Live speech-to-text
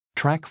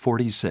Track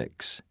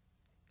 46.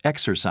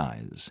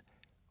 Exercise.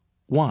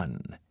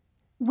 1.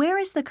 Where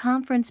is the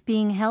conference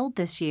being held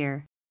this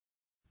year?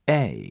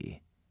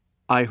 A.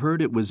 I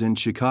heard it was in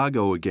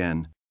Chicago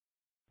again.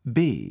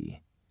 B.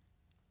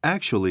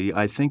 Actually,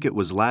 I think it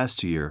was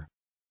last year.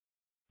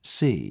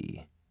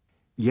 C.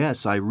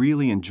 Yes, I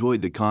really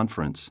enjoyed the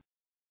conference.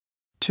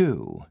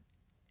 2.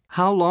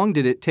 How long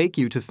did it take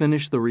you to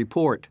finish the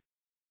report?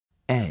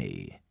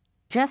 A.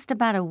 Just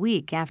about a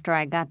week after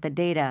I got the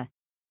data.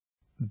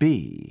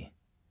 B.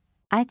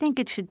 I think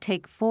it should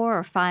take 4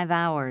 or 5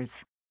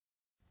 hours.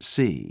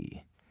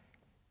 C.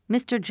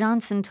 Mr.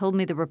 Johnson told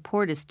me the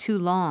report is too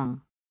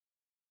long.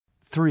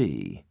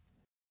 3.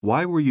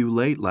 Why were you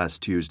late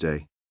last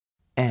Tuesday?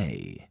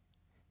 A.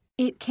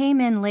 It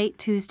came in late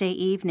Tuesday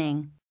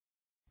evening.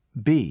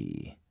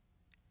 B.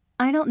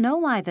 I don't know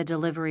why the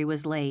delivery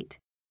was late.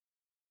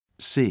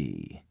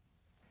 C.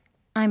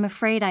 I'm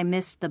afraid I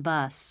missed the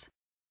bus.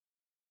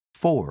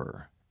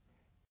 4.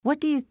 What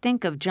do you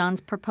think of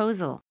John's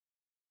proposal?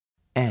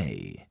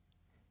 A.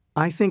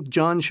 I think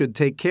John should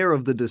take care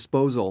of the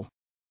disposal.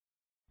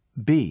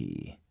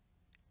 B.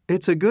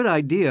 It's a good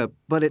idea,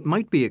 but it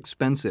might be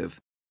expensive.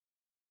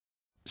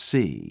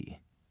 C.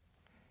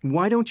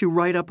 Why don't you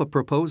write up a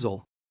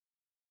proposal?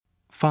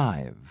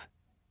 5.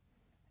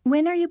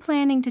 When are you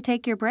planning to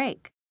take your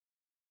break?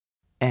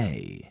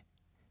 A.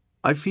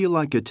 I feel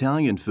like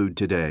Italian food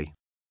today.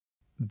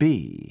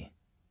 B.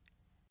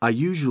 I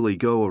usually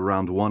go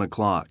around 1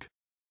 o'clock.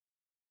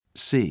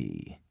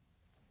 C.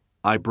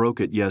 I broke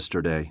it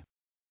yesterday.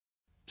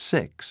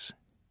 6.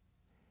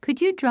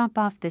 Could you drop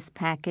off this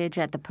package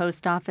at the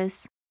post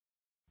office?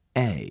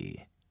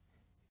 A.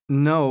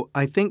 No,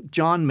 I think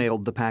John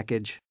mailed the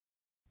package.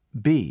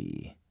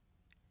 B.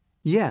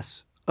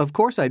 Yes, of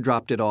course I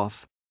dropped it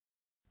off.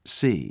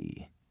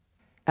 C.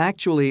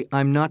 Actually,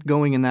 I'm not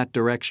going in that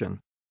direction.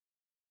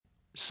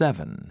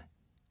 7.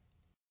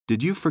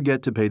 Did you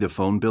forget to pay the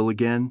phone bill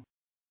again?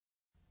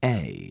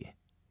 A.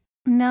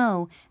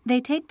 No, they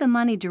take the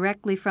money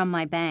directly from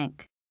my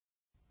bank.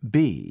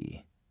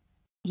 B.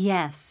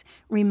 Yes,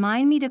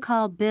 remind me to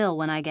call Bill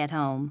when I get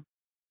home.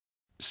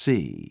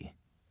 C.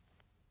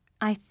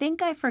 I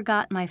think I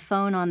forgot my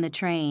phone on the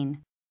train.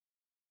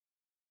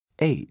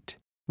 8.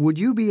 Would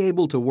you be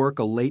able to work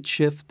a late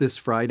shift this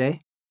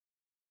Friday?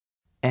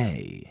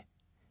 A.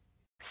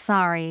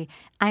 Sorry,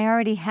 I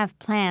already have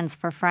plans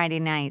for Friday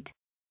night.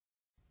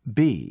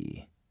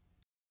 B.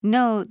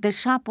 No, the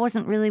shop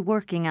wasn't really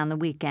working on the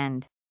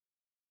weekend.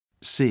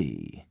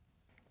 C.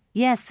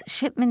 Yes,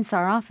 shipments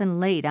are often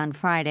late on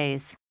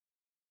Fridays.